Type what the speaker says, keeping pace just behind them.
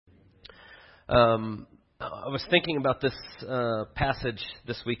I was thinking about this passage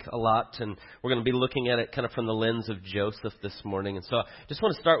this week a lot, and we're going to be looking at it kind of from the lens of Joseph this morning. And so I just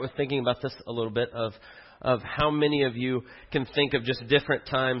want to start with thinking about this a little bit of how many of you can think of just different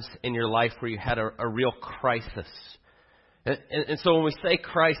times in your life where you had a real crisis. And so when we say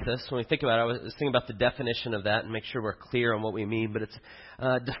crisis, when we think about it, I was thinking about the definition of that and make sure we're clear on what we mean. But it's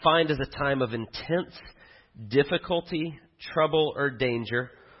defined as a time of intense difficulty, trouble, or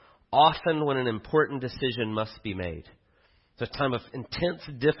danger, often when an important decision must be made. It's a time of intense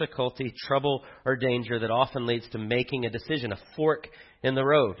difficulty, trouble, or danger that often leads to making a decision, a fork in the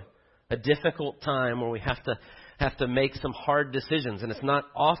road, a difficult time where we have to make some hard decisions. And it's not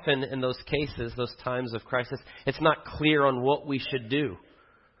often in those cases, those times of crisis, it's not clear on what we should do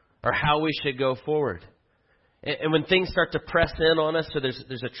or how we should go forward. And when things start to press in on us, so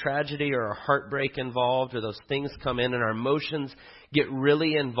there's a tragedy or a heartbreak involved, or those things come in and our emotions get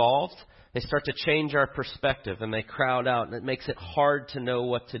really involved, they start to change our perspective and they crowd out, and it makes it hard to know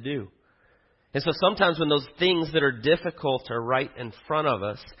what to do. And so sometimes when those things that are difficult are right in front of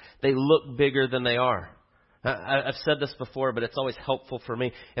us, they look bigger than they are. I've said this before, but it's always helpful for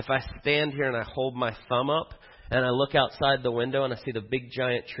me. If I stand here and I hold my thumb up and I look outside the window and I see the big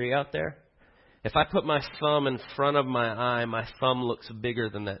giant tree out there, if I put my thumb in front of my eye, my thumb looks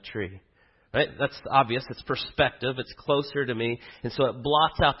bigger than that tree. Right? That's obvious. It's perspective. It's closer to me. And so it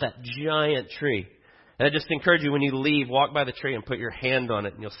blots out that giant tree. And I just encourage you, when you leave, walk by the tree and put your hand on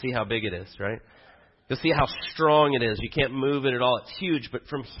it, and you'll see how big it is, right? You'll see how strong it is. You can't move it at all. It's huge. But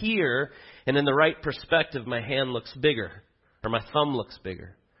from here, and in the right perspective, my hand looks bigger, or my thumb looks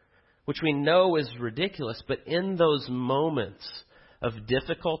bigger, which we know is ridiculous. But in those moments of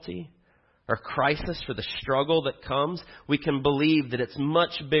difficulty or crisis, or the struggle that comes, we can believe that it's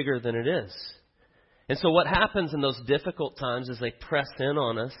much bigger than it is. And so what happens in those difficult times is they press in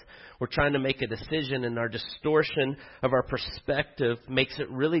on us. We're trying to make a decision, and our distortion of our perspective makes it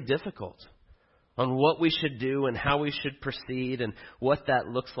really difficult on what we should do and how we should proceed and what that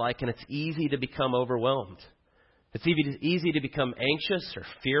looks like. And it's easy to become overwhelmed. It's easy to become anxious or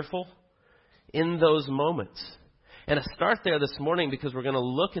fearful in those moments. And I start there this morning because we're going to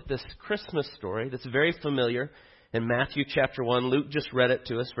look at this Christmas story that's very familiar in Matthew chapter 1. Luke just read it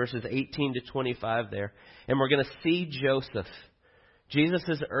to us, verses 18 to 25 there. And we're going to see Joseph,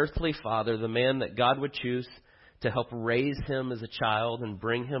 Jesus' earthly father, the man that God would choose to help raise him as a child and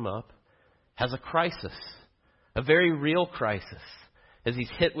bring him up, has a crisis, a very real crisis, as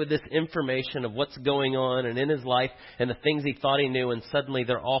he's hit with this information of what's going on and in his life and the things he thought he knew, and suddenly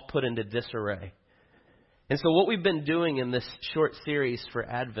they're all put into disarray. And so what we've been doing in this short series for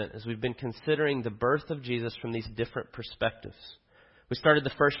Advent is we've been considering the birth of Jesus from these different perspectives. We started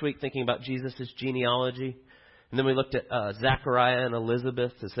the first week thinking about Jesus' genealogy. And then we looked at Zachariah and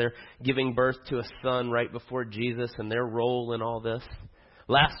Elizabeth as they're giving birth to a son right before Jesus and their role in all this.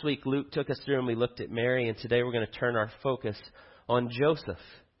 Last week, Luke took us through and we looked at Mary. And today we're going to turn our focus on Joseph,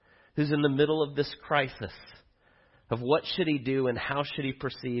 who's in the middle of this crisis of what should he do and how should he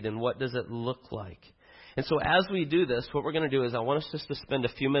proceed and what does it look like. And so as we do this, what we're going to do is I want us just to spend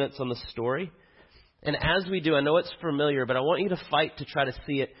a few minutes on the story. And as we do, I know it's familiar, but I want you to fight to try to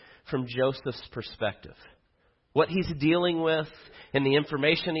see it from Joseph's perspective. What he's dealing with and the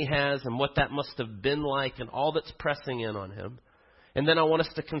information he has and what that must have been like and all that's pressing in on him. And then I want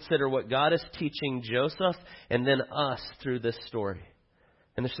us to consider what God is teaching Joseph and then us through this story.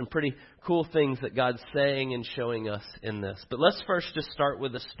 And there's some pretty cool things that God's saying and showing us in this. But let's first just start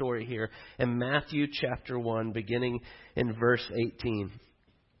with the story here in Matthew chapter 1, beginning in verse 18.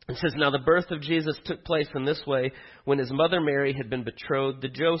 It says, "Now the birth of Jesus took place in this way when his mother Mary had been betrothed to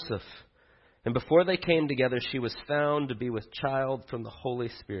Joseph. And before they came together, she was found to be with child from the Holy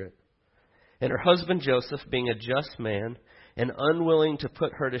Spirit. And her husband Joseph, being a just man and unwilling to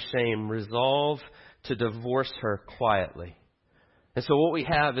put her to shame, resolved to divorce her quietly." And so what we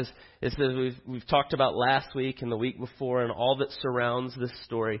have is that we've talked about last week and the week before and all that surrounds this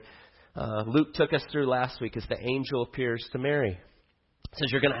story. Luke took us through last week as the angel appears to Mary. It says,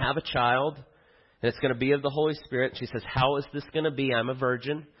 "You're going to have a child, and it's going to be of the Holy Spirit." She says, "How is this going to be? I'm a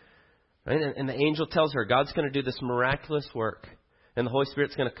virgin." Right? And the angel tells her, God's going to do this miraculous work, and the Holy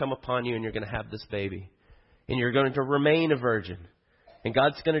Spirit's going to come upon you, and you're going to have this baby. And you're going to remain a virgin. And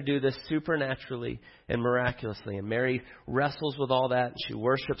God's going to do this supernaturally and miraculously. And Mary wrestles with all that, and she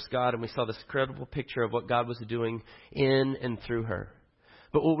worships God. And we saw this incredible picture of what God was doing in and through her.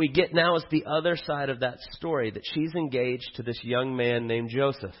 But what we get now is the other side of that story, that she's engaged to this young man named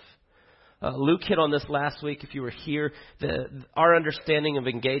Joseph. Luke hit on this last week. If you were here, our understanding of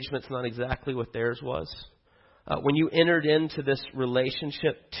engagement's not exactly what theirs was. When you entered into this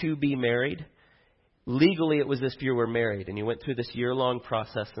relationship to be married, Legally, it was as if you were married, and you went through this year-long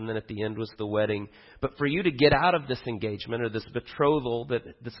process, and then at the end was the wedding. But for you to get out of this engagement or this betrothal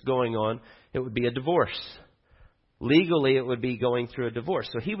that's going on, it would be a divorce. Legally, it would be going through a divorce.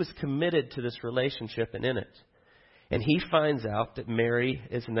 So he was committed to this relationship and in it. And he finds out that Mary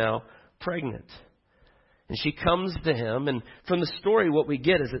is now pregnant. And she comes to him, and from the story what we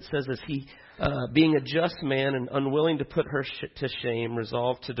get is it says as he, being a just man and unwilling to put her to shame,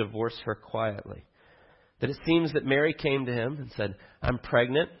 resolved to divorce her quietly. That it seems that Mary came to him and said, I'm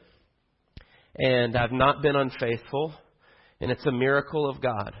pregnant, and I've not been unfaithful, and it's a miracle of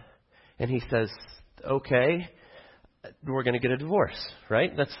God. And he says, okay, we're going to get a divorce,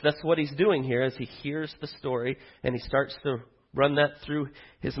 right? That's what he's doing here as he hears the story, and he starts to run that through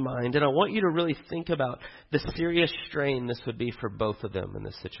his mind. And I want you to really think about the serious strain this would be for both of them in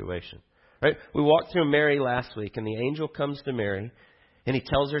this situation, right? We walked through Mary last week, and the angel comes to Mary, and he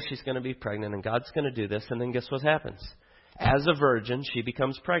tells her she's going to be pregnant, and God's going to do this, and then guess what happens? As a virgin, she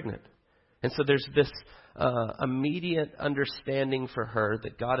becomes pregnant. And so there's this immediate understanding for her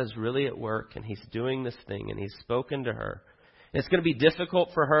that God is really at work, and he's doing this thing, and he's spoken to her. And it's going to be difficult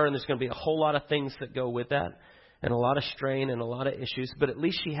for her, and there's going to be a whole lot of things that go with that, and a lot of strain and a lot of issues, but at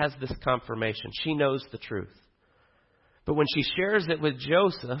least she has this confirmation. She knows the truth. But when she shares it with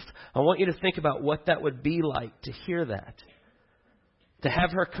Joseph, I want you to think about what that would be like to hear that. To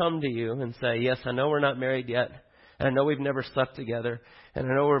have her come to you and say, yes, I know we're not married yet, and I know we've never slept together, and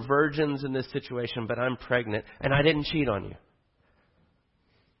I know we're virgins in this situation, but I'm pregnant, and I didn't cheat on you.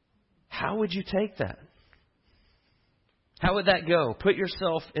 How would you take that? How would that go? Put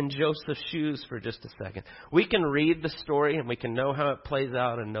yourself in Joseph's shoes for just a second. We can read the story, and we can know how it plays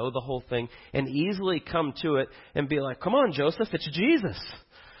out and know the whole thing, and easily come to it and be like, come on, Joseph, it's Jesus.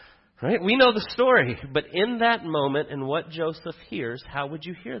 Right? We know the story, but in that moment and what Joseph hears, how would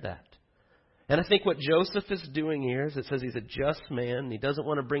you hear that? And I think what Joseph is doing here is it says he's a just man. And he doesn't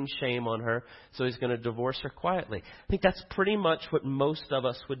want to bring shame on her, so he's going to divorce her quietly. I think that's pretty much what most of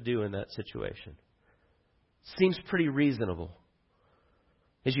us would do in that situation. Seems pretty reasonable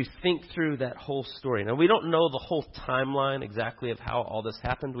as you think through that whole story. Now, we don't know the whole timeline exactly of how all this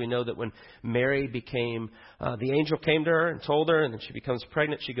happened. We know that when Mary became, the angel came to her and told her, and then she becomes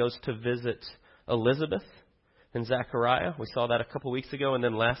pregnant, she goes to visit Elizabeth and Zechariah. We saw that a couple weeks ago, and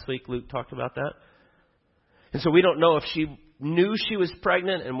then last week Luke talked about that. And so we don't know if she knew she was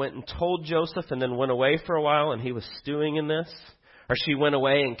pregnant and went and told Joseph and then went away for a while and he was stewing in this. Or she went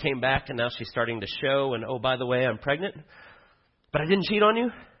away and came back and now she's starting to show and, oh, by the way, I'm pregnant. But I didn't cheat on you.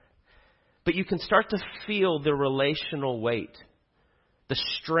 But you can start to feel the relational weight, the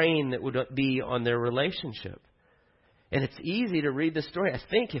strain that would be on their relationship. And it's easy to read the story. I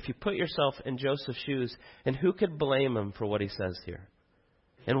think if you put yourself in Joseph's shoes, and who could blame him for what he says here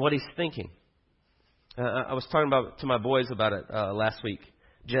and what he's thinking? I was talking to my boys about it last week.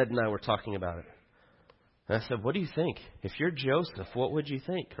 Jed and I were talking about it. And I said, what do you think? If you're Joseph, what would you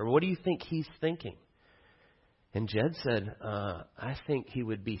think? Or what do you think he's thinking? And Jed said, I think he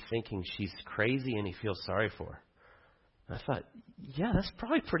would be thinking she's crazy and he feels sorry for her. And I thought, yeah, that's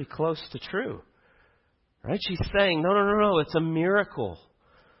probably pretty close to true. Right? She's saying, no, it's a miracle.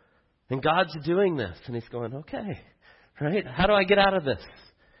 And God's doing this. And he's going, okay, right? How do I get out of this?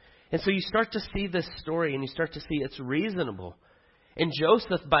 And so you start to see this story and you start to see it's reasonable. And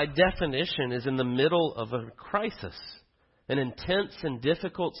Joseph, by definition, is in the middle of a crisis, an intense and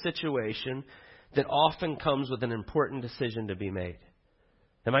difficult situation that often comes with an important decision to be made.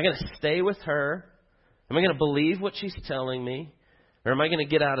 Am I going to stay with her? Am I going to believe what she's telling me? Or am I going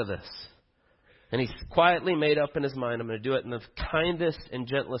to get out of this? And he's quietly made up in his mind, I'm going to do it in the kindest and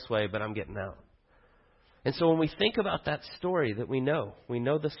gentlest way, but I'm getting out. And so when we think about that story that we know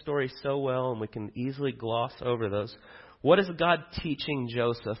the story so well and we can easily gloss over those, what is God teaching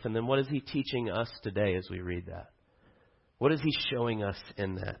Joseph? And then what is he teaching us today as we read that? What is he showing us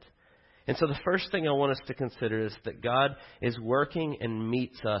in that? And so the first thing I want us to consider is that God is working and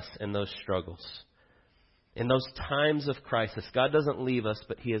meets us in those struggles. In those times of crisis, God doesn't leave us,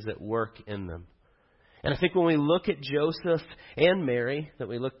 but he is at work in them. And I think when we look at Joseph and Mary that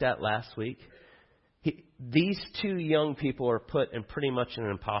we looked at last week, these two young people are put in pretty much an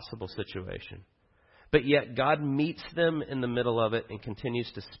impossible situation. But yet God meets them in the middle of it and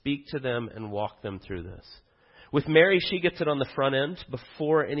continues to speak to them and walk them through this. With Mary, she gets it on the front end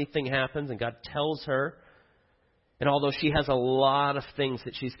before anything happens, and God tells her. And although she has a lot of things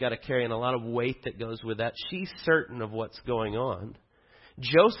that she's got to carry and a lot of weight that goes with that, she's certain of what's going on.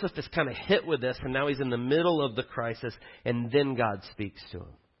 Joseph is kind of hit with this, and now he's in the middle of the crisis, and then God speaks to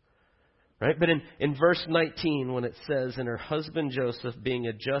him. Right? But in verse 19, when it says, and her husband Joseph, being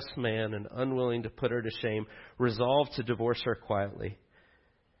a just man and unwilling to put her to shame, resolved to divorce her quietly.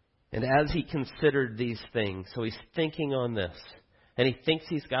 And as he considered these things, so he's thinking on this, and he thinks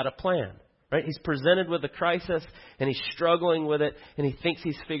he's got a plan. Right? He's presented with a crisis, and he's struggling with it, and he thinks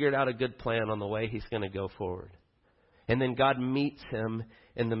he's figured out a good plan on the way he's going to go forward. And then God meets him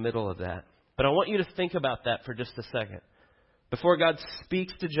in the middle of that. But I want you to think about that for just a second. Before God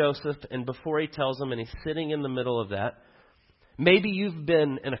speaks to Joseph and before he tells him, and he's sitting in the middle of that, maybe you've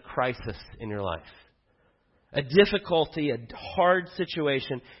been in a crisis in your life. A difficulty, a hard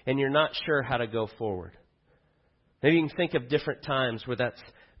situation, and you're not sure how to go forward. Maybe you can think of different times where that's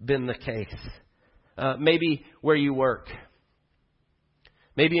been the case. Maybe where you work.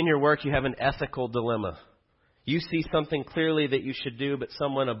 Maybe in your work you have an ethical dilemma. You see something clearly that you should do, but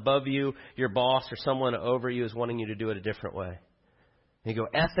someone above you, your boss, or someone over you is wanting you to do it a different way. And you go,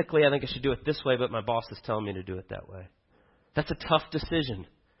 ethically, I think I should do it this way, but my boss is telling me to do it that way. That's a tough decision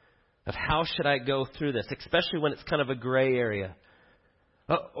of how should I go through this, especially when it's kind of a gray area.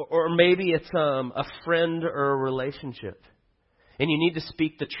 Or maybe it's a friend or a relationship. And you need to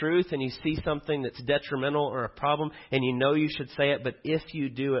speak the truth, and you see something that's detrimental or a problem, and you know you should say it, but if you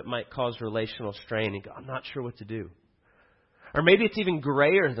do, it might cause relational strain. And go, I'm not sure what to do. Or maybe it's even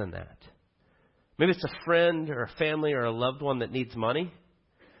grayer than that. Maybe it's a friend or a family or a loved one that needs money,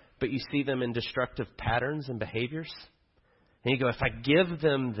 but you see them in destructive patterns and behaviors. And you go, if I give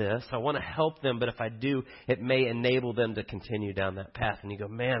them this, I want to help them, but if I do, it may enable them to continue down that path. And you go,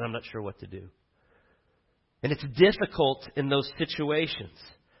 man, I'm not sure what to do. And it's difficult in those situations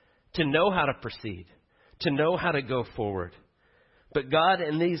to know how to proceed, to know how to go forward. But God,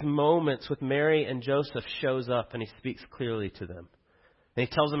 in these moments with Mary and Joseph, shows up and he speaks clearly to them. And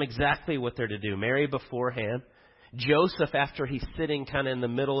he tells them exactly what they're to do. Mary beforehand, Joseph after he's sitting kind of in the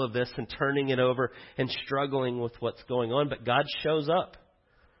middle of this and turning it over and struggling with what's going on. But God shows up.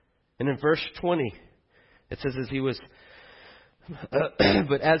 And in verse 20, it says,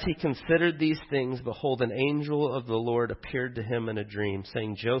 but as he considered these things, behold, an angel of the Lord appeared to him in a dream,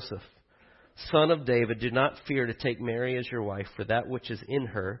 saying, Joseph, son of David, do not fear to take Mary as your wife, for that which is in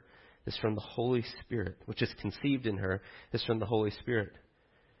her is from the Holy Spirit, which is conceived in her is from the Holy Spirit.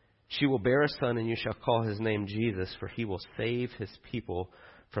 She will bear a son, and you shall call his name Jesus, for he will save his people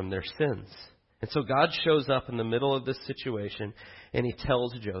from their sins. And so God shows up in the middle of this situation, and he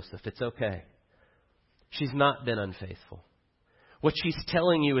tells Joseph, it's okay. She's not been unfaithful. What she's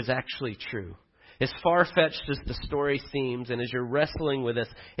telling you is actually true. As far-fetched as the story seems, and as you're wrestling with this,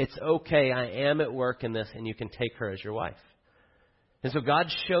 it's okay, I am at work in this, and you can take her as your wife. And so God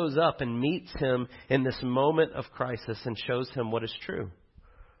shows up and meets him in this moment of crisis and shows him what is true.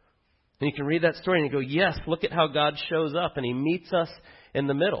 And you can read that story and you go, yes, look at how God shows up, and he meets us in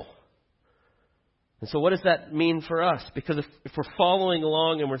the middle. And so what does that mean for us? Because if we're following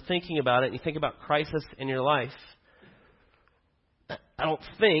along and we're thinking about it, and you think about crisis in your life, I don't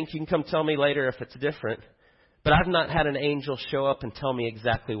think, you can come tell me later if it's different, but I've not had an angel show up and tell me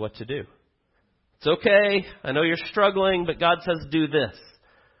exactly what to do. It's okay, I know you're struggling, but God says do this.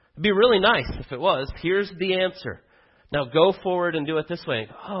 It'd be really nice if it was. Here's the answer. Now go forward and do it this way. And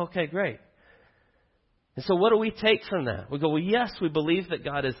go, oh, okay, great. And so what do we take from that? We go, well, yes, we believe that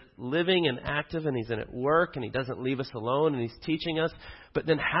God is living and active, and he's at work, and he doesn't leave us alone, and he's teaching us. But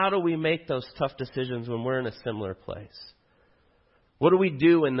then how do we make those tough decisions when we're in a similar place? What do we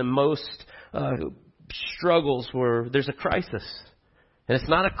do in the most struggles where there's a crisis? And it's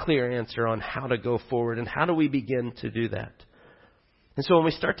not a clear answer on how to go forward, and how do we begin to do that? And so when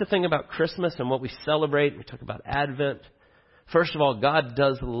we start to think about Christmas and what we celebrate, we talk about Advent. First of all, God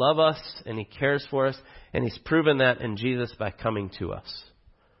does love us, and he cares for us, and he's proven that in Jesus by coming to us.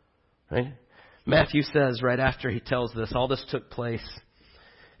 Right? Matthew says right after he tells this, all this took place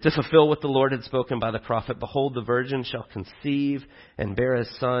to fulfill what the Lord had spoken by the prophet. Behold, the virgin shall conceive and bear a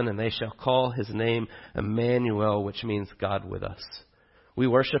son, and they shall call his name Emmanuel, which means God with us. We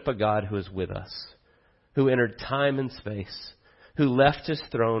worship a God who is with us, who entered time and space, who left his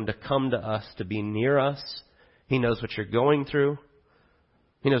throne to come to us, to be near us. He knows what you're going through.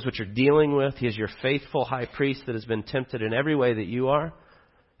 He knows what you're dealing with. He is your faithful high priest that has been tempted in every way that you are.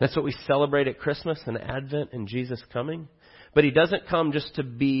 That's what we celebrate at Christmas and Advent and Jesus coming. But he doesn't come just to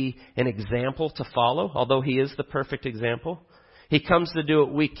be an example to follow, although he is the perfect example. He comes to do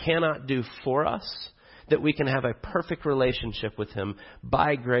what we cannot do for us, that we can have a perfect relationship with him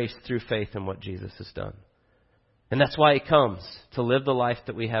by grace through faith in what Jesus has done. And that's why he comes, to live the life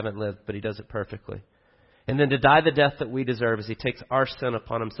that we haven't lived, but he does it perfectly. And then to die the death that we deserve as he takes our sin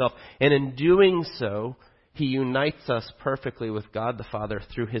upon himself. And in doing so, He unites us perfectly with God the Father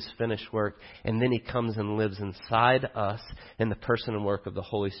through His finished work, and then He comes and lives inside us in the person and work of the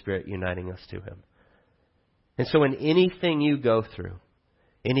Holy Spirit uniting us to Him. And so in anything you go through,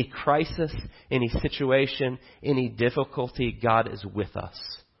 any crisis, any situation, any difficulty, God is with us.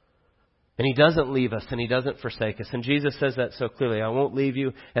 And He doesn't leave us and He doesn't forsake us. And Jesus says that so clearly. I won't leave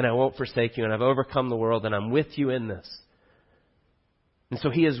you and I won't forsake you, and I've overcome the world and I'm with you in this. And so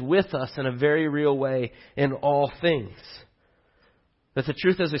He is with us in a very real way in all things. But the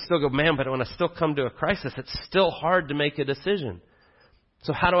truth is we still go, man, but when I still come to a crisis, it's still hard to make a decision.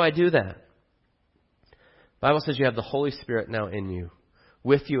 So how do I do that? The Bible says you have the Holy Spirit now in you,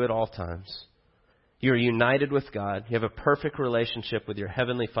 with you at all times. You are united with God. You have a perfect relationship with your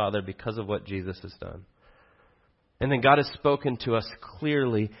Heavenly Father because of what Jesus has done. And then God has spoken to us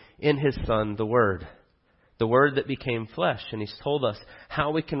clearly in His Son, the Word that became flesh. And He's told us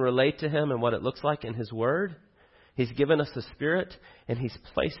how we can relate to Him and what it looks like in His Word. He's given us the Spirit, and He's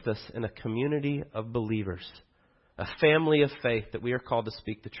placed us in a community of believers, a family of faith that we are called to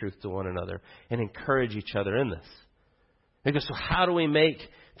speak the truth to one another and encourage each other in this. Because so how do we make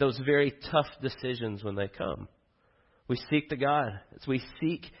those very tough decisions when they come? We seek the God. We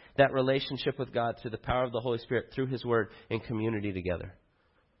seek that relationship with God through the power of the Holy Spirit, through His Word, in community together.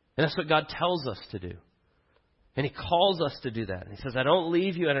 And that's what God tells us to do. And He calls us to do that. And He says, I don't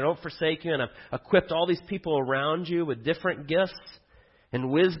leave you and I don't forsake you, and I've equipped all these people around you with different gifts and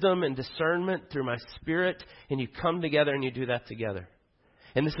wisdom and discernment through my Spirit, and you come together and you do that together.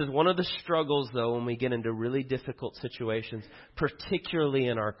 And this is one of the struggles, though, when we get into really difficult situations, particularly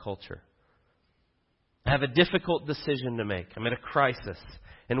in our culture. I have a difficult decision to make. I'm in a crisis.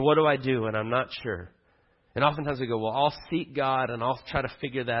 And what do I do? And I'm not sure. And oftentimes we go, well, I'll seek God and I'll try to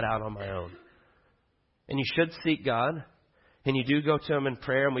figure that out on my own. And you should seek God. And you do go to Him in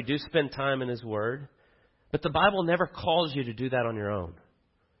prayer, and we do spend time in His Word. But the Bible never calls you to do that on your own.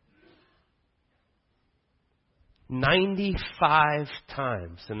 95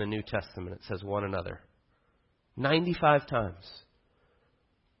 times in the New Testament it says one another. 95 times.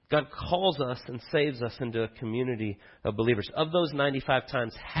 God calls us and saves us into a community of believers. Of those 95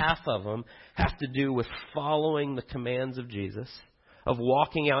 times, half of them have to do with following the commands of Jesus, of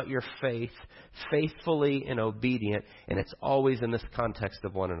walking out your faith faithfully and obedient. And it's always in this context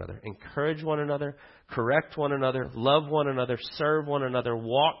of one another. Encourage one another, correct one another, love one another, serve one another,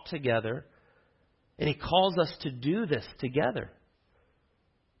 walk together. And He calls us to do this together.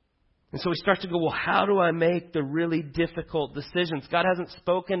 And so we start to go, well, how do I make the really difficult decisions? God hasn't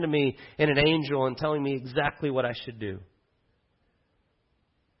spoken to me in an angel and telling me exactly what I should do.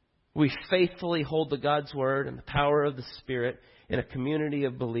 We faithfully hold to God's Word and the power of the Spirit in a community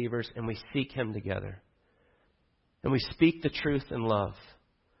of believers, and we seek Him together. And we speak the truth in love.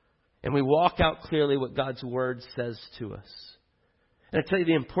 And we walk out clearly what God's Word says to us. And I tell you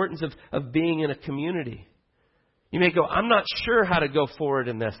the importance of being in a community. You may go, I'm not sure how to go forward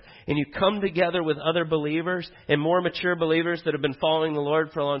in this. And you come together with other believers and more mature believers that have been following the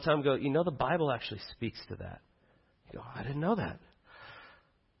Lord for a long time and go, you know, the Bible actually speaks to that. You go, I didn't know that.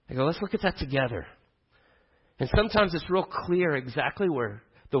 I go, let's look at that together. And sometimes it's real clear exactly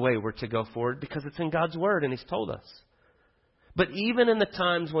the way we're to go forward because it's in God's Word and He's told us. But even in the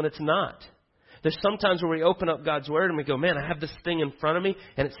times when it's not, there's sometimes where we open up God's Word and we go, man, I have this thing in front of me,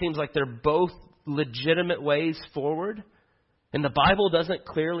 and it seems like they're both legitimate ways forward. And the Bible doesn't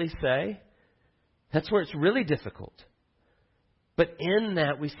clearly say. That's where it's really difficult. But in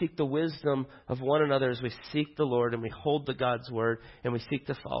that, we seek the wisdom of one another as we seek the Lord and we hold to God's Word and we seek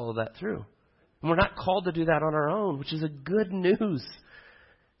to follow that through. And we're not called to do that on our own, which is a good news.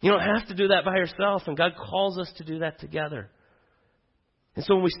 You don't have to do that by yourself, and God calls us to do that together. And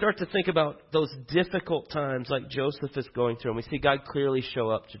so when we start to think about those difficult times like Joseph is going through, and we see God clearly show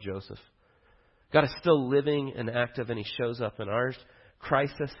up to Joseph. God is still living and active, and He shows up in our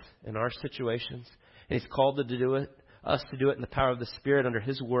crisis, in our situations. And He's called us to do it in the power of the Spirit under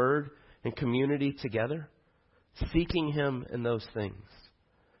His Word and community together, seeking Him in those things.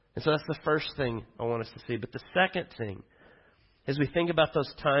 And so that's the first thing I want us to see. But the second thing, as we think about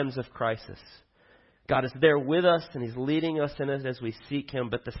those times of crisis, God is there with us, and He's leading us in it as we seek Him.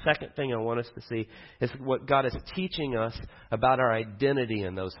 But the second thing I want us to see is what God is teaching us about our identity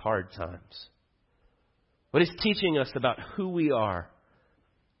in those hard times. What He's teaching us about who we are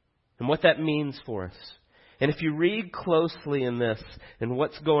and what that means for us. And if you read closely in this and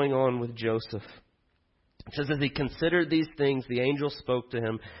what's going on with Joseph, it says, as he considered these things, the angel spoke to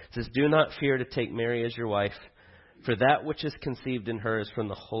him. It says, do not fear to take Mary as your wife, for that which is conceived in her is from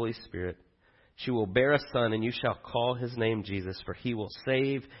the Holy Spirit. She will bear a son, and you shall call his name Jesus, for he will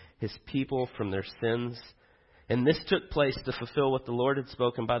save his people from their sins. And this took place to fulfill what the Lord had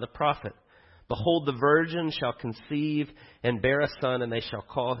spoken by the prophet. Behold, the virgin shall conceive and bear a son, and they shall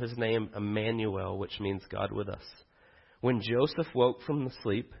call his name Emmanuel, which means God with us. When Joseph woke from the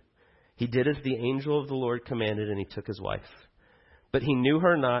sleep, he did as the angel of the Lord commanded, and he took his wife. But he knew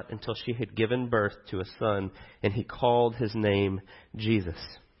her not until she had given birth to a son, and he called his name Jesus.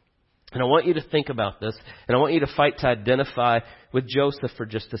 And I want you to think about this, and I want you to fight to identify with Joseph for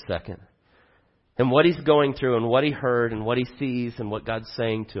just a second. And what he's going through, and what he heard, and what he sees, and what God's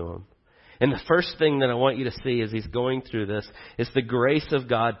saying to him. And the first thing that I want you to see as he's going through this is the grace of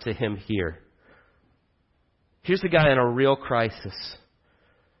God to him here. Here's a guy in a real crisis.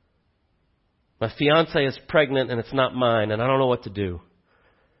 My fiance is pregnant and it's not mine, and I don't know what to do.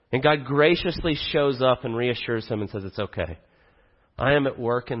 And God graciously shows up and reassures him and says, it's okay. I am at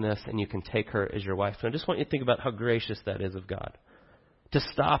work in this, and you can take her as your wife. And I just want you to think about how gracious that is of God. To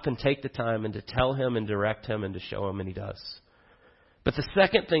stop and take the time and to tell him and direct him and to show him, and he does. But the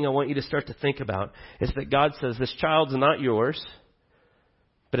second thing I want you to start to think about is that God says, this child's not yours,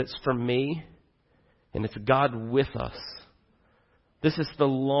 but it's from me, and it's God with us. This is the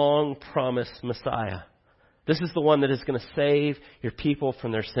long-promised Messiah. This is the one that is going to save your people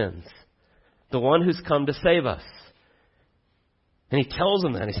from their sins. The one who's come to save us. And he tells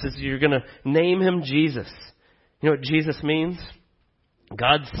them that. He says, you're going to name him Jesus. You know what Jesus means?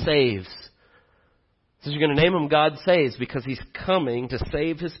 God saves. He says, you're going to name him God saves because he's coming to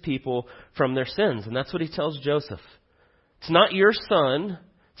save his people from their sins. And that's what he tells Joseph. It's not your son.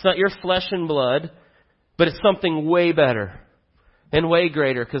 It's not your flesh and blood. But it's something way better and way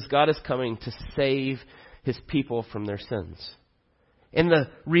greater because God is coming to save his people from their sins. And the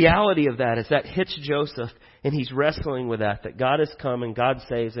reality of that is that hits Joseph, and he's wrestling with that God has come and God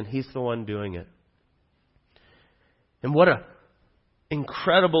saves, and he's the one doing it. And what a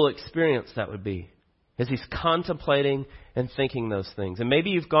incredible experience that would be as he's contemplating and thinking those things. And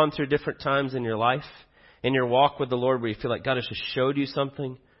maybe you've gone through different times in your life, in your walk with the Lord, where you feel like God has just showed you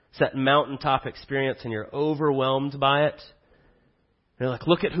something. It's that mountaintop experience, and you're overwhelmed by it. You're like,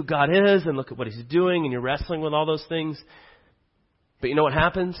 look at who God is and look at what he's doing, and you're wrestling with all those things. But you know what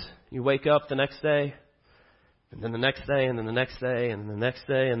happens? You wake up the next day, and then the next day, and then the next day, and then the next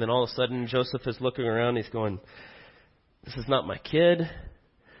day, and then all of a sudden Joseph is looking around, he's going, this is not my kid.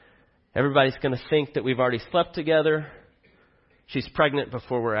 Everybody's going to think that we've already slept together. She's pregnant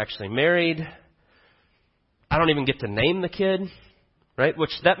before we're actually married. I don't even get to name the kid, right?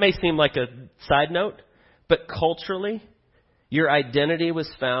 Which that may seem like a side note, but culturally, your identity was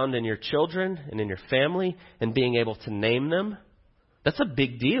found in your children and in your family and being able to name them. That's a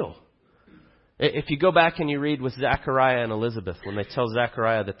big deal. If you go back and you read with Zechariah and Elizabeth, when they tell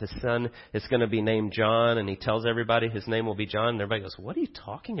Zechariah that the son is going to be named John, and he tells everybody his name will be John, and everybody goes, what are you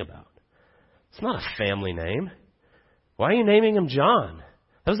talking about? It's not a family name. Why are you naming him John?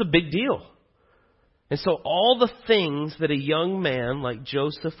 That was a big deal. And so all the things that a young man like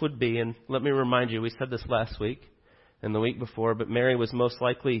Joseph would be, and let me remind you, we said this last week and the week before, but Mary was most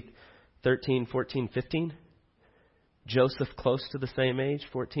likely 13, 14, 15. Joseph close to the same age,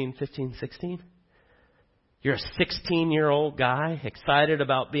 14, 15, 16. You're a 16-year-old guy excited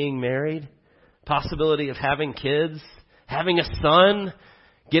about being married, possibility of having kids, having a son,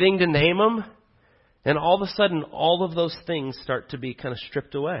 getting to name him. And all of a sudden, all of those things start to be kind of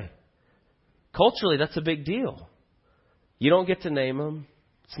stripped away. Culturally, that's a big deal. You don't get to name him.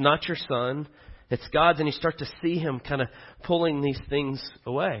 It's not your son. It's God's. And you start to see him kind of pulling these things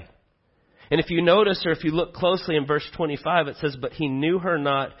away. And if you notice, or if you look closely in verse 25, it says, but he knew her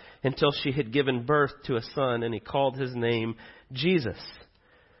not until she had given birth to a son, and he called his name Jesus.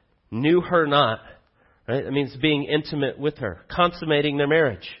 Knew her not. Right? That means being intimate with her, consummating their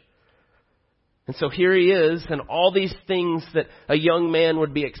marriage. And so here he is, and all these things that a young man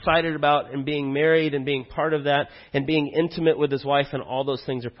would be excited about, and being married and being part of that, and being intimate with his wife, and all those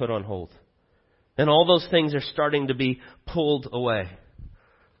things are put on hold. And all those things are starting to be pulled away.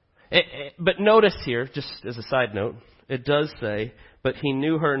 But notice here, just as a side note, it does say, but he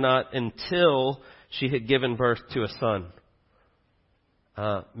knew her not until she had given birth to a son.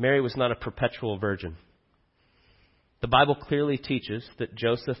 Mary was not a perpetual virgin. The Bible clearly teaches that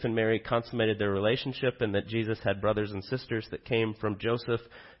Joseph and Mary consummated their relationship and that Jesus had brothers and sisters that came from Joseph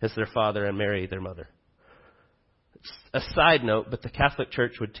as their father and Mary their mother. It's a side note, but the Catholic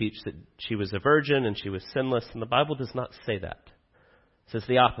Church would teach that she was a virgin and she was sinless, and the Bible does not say that. It says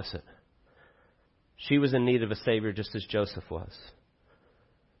the opposite. She was in need of a Savior just as Joseph was.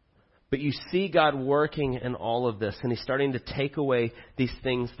 But you see God working in all of this, and he's starting to take away these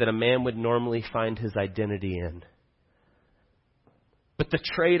things that a man would normally find his identity in. But the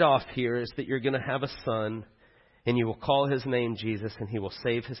trade-off here is that you're going to have a son, and you will call his name Jesus, and he will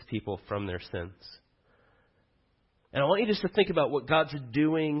save his people from their sins. And I want you just to think about what God's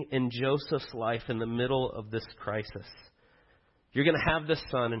doing in Joseph's life in the middle of this crisis. You're going to have this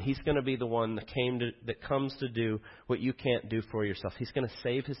son, and he's going to be the one that comes to do what you can't do for yourself. He's going to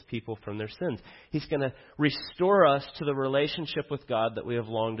save his people from their sins. He's going to restore us to the relationship with God that we have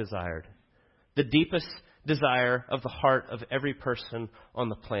long desired. The deepest desire of the heart of every person on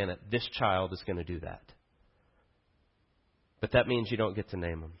the planet. This child is going to do that. But that means you don't get to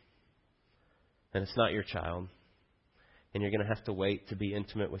name him. And it's not your child. And you're going to have to wait to be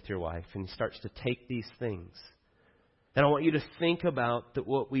intimate with your wife. And he starts to take these things. And I want you to think about that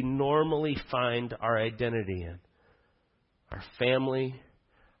what we normally find our identity in. Our family,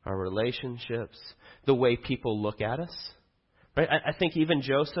 our relationships, the way people look at us. Right? I think even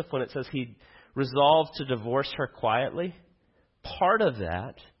Joseph, when it says he resolved to divorce her quietly, part of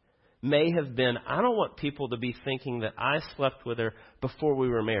that may have been, I don't want people to be thinking that I slept with her before we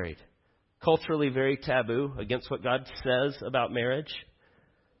were married. Culturally very taboo against what God says about marriage.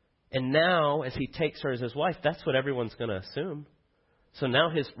 And now, as he takes her as his wife, that's what everyone's going to assume. So now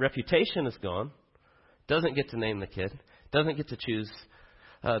his reputation is gone. Doesn't get to name the kid. Doesn't get to choose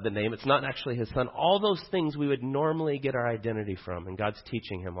the name. It's not actually his son. All those things we would normally get our identity from. And God's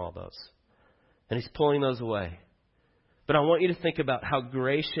teaching him all those. And he's pulling those away. But I want you to think about how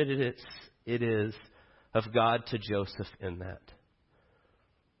gracious it is of God to Joseph in that.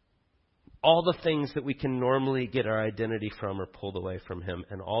 All the things that we can normally get our identity from are pulled away from him.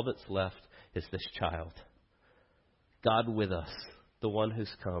 And all that's left is this child. God with us, the one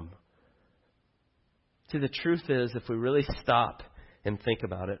who's come. See, the truth is, if we really stop and think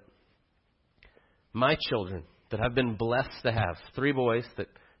about it, my children that I've been blessed to have, 3 boys that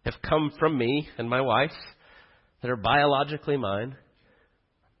have come from me and my wife, that are biologically mine,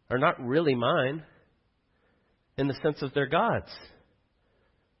 are not really mine in the sense of they're God's.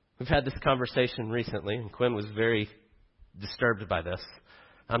 We've had this conversation recently, and Quinn was very disturbed by this.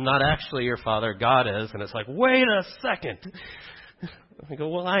 I'm not actually your father, God is. And it's like, wait a second. I go,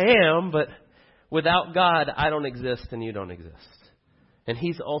 well, I am, but without God, I don't exist and you don't exist. And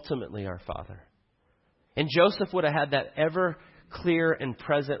he's ultimately our father. And Joseph would have had that ever clear and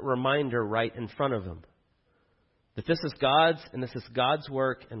present reminder right in front of him. That this is God's, and this is God's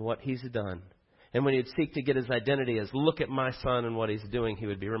work and what he's done. And when he'd seek to get his identity as, look at my son and what he's doing, he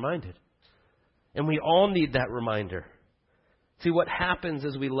would be reminded. And we all need that reminder. See, what happens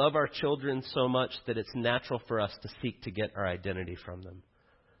is we love our children so much that it's natural for us to seek to get our identity from them.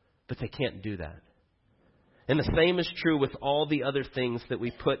 But they can't do that. And the same is true with all the other things that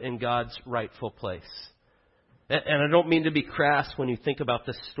we put in God's rightful place. And I don't mean to be crass when you think about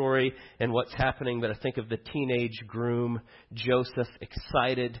this story and what's happening, but I think of the teenage groom, Joseph,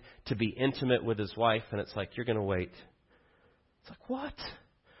 excited to be intimate with his wife, and it's like, you're going to wait. It's like, what?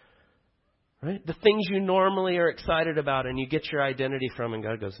 Right? The things you normally are excited about and you get your identity from, and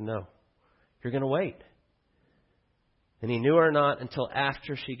God goes, no, you're going to wait. And he knew her not until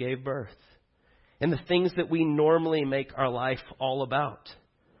after she gave birth. And the things that we normally make our life all about.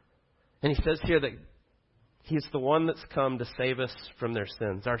 And he says here that he's the one that's come to save us from their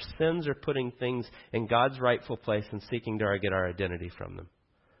sins. Our sins are putting things in God's rightful place and seeking to get our identity from them.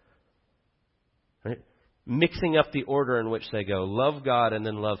 Right? Mixing up the order in which they go. Love God and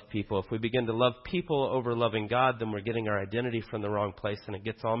then love people. If we begin to love people over loving God, then we're getting our identity from the wrong place and it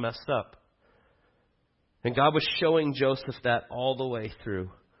gets all messed up. And God was showing Joseph that all the way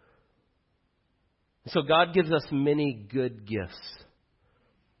through. So God gives us many good gifts.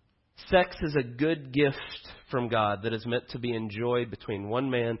 Sex is a good gift from God that is meant to be enjoyed between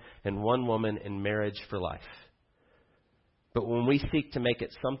one man and one woman in marriage for life. But when we seek to make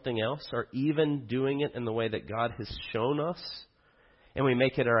it something else, or even doing it in the way that God has shown us, and we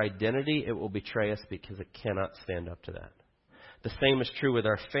make it our identity, it will betray us because it cannot stand up to that. The same is true with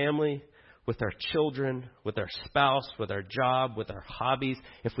our family, with our children, with our spouse, with our job, with our hobbies.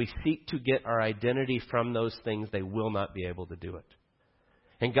 If we seek to get our identity from those things, they will not be able to do it.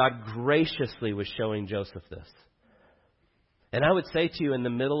 And God graciously was showing Joseph this. And I would say to you, in the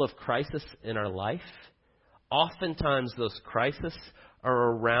middle of crisis in our life, oftentimes those crises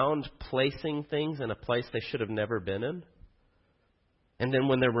are around placing things in a place they should have never been in. And then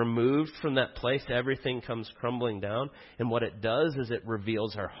when they're removed from that place, everything comes crumbling down. And what it does is it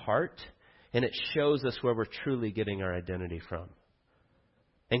reveals our heart, and it shows us where we're truly getting our identity from.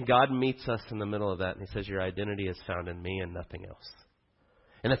 And God meets us in the middle of that, and he says, your identity is found in me and nothing else.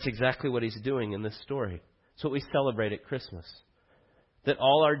 And that's exactly what he's doing in this story. It's what we celebrate at Christmas. That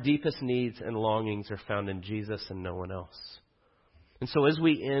all our deepest needs and longings are found in Jesus and no one else. And so as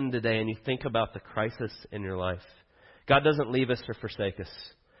we end today and you think about the crisis in your life, God doesn't leave us or forsake us.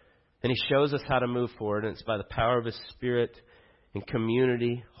 And He shows us how to move forward, and it's by the power of His Spirit in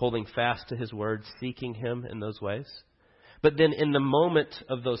community, holding fast to His Word, seeking Him in those ways. But then in the moment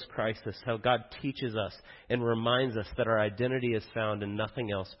of those crises, how God teaches us and reminds us that our identity is found in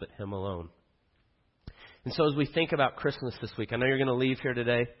nothing else but Him alone. And so as we think about Christmas this week, I know you're going to leave here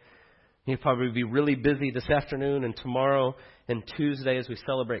today. You'll probably be really busy this afternoon and tomorrow and Tuesday as we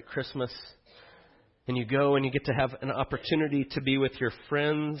celebrate Christmas. And you go and you get to have an opportunity to be with your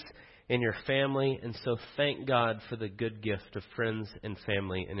friends and your family. And so thank God for the good gift of friends and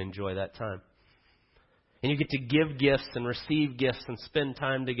family and enjoy that time. And you get to give gifts and receive gifts and spend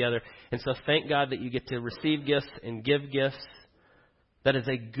time together. And so thank God that you get to receive gifts and give gifts. That is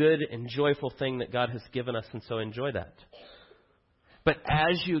a good and joyful thing that God has given us, and so enjoy that. But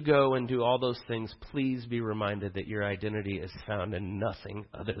as you go and do all those things, please be reminded that your identity is found in nothing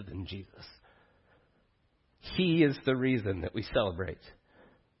other than Jesus. He is the reason that we celebrate.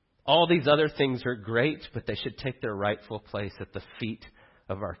 All these other things are great, but they should take their rightful place at the feet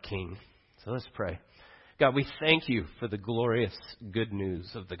of our King. So let's pray. God, we thank you for the glorious good news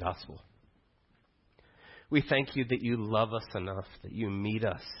of the gospel. We thank you that you love us enough, that you meet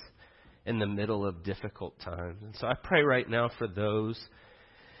us in the middle of difficult times. And so I pray right now for those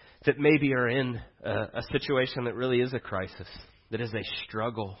that maybe are in a situation that really is a crisis, that is a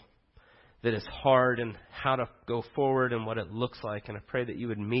struggle, that is hard and how to go forward and what it looks like. And I pray that you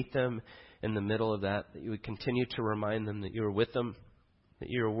would meet them in the middle of that you would continue to remind them that you are with them, that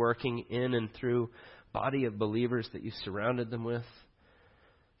you are working in and through a body of believers that you surrounded them with,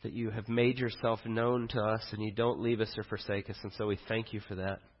 that you have made yourself known to us and you don't leave us or forsake us. And so we thank you for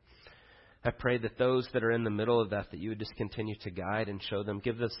that. I pray that those that are in the middle of that you would just continue to guide and show them.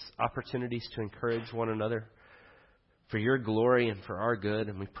 Give us opportunities to encourage one another for your glory and for our good.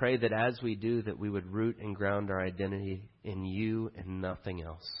 And we pray that as we do, that we would root and ground our identity in you and nothing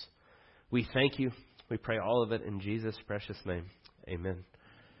else. We thank you. We pray all of it in Jesus' precious name. Amen.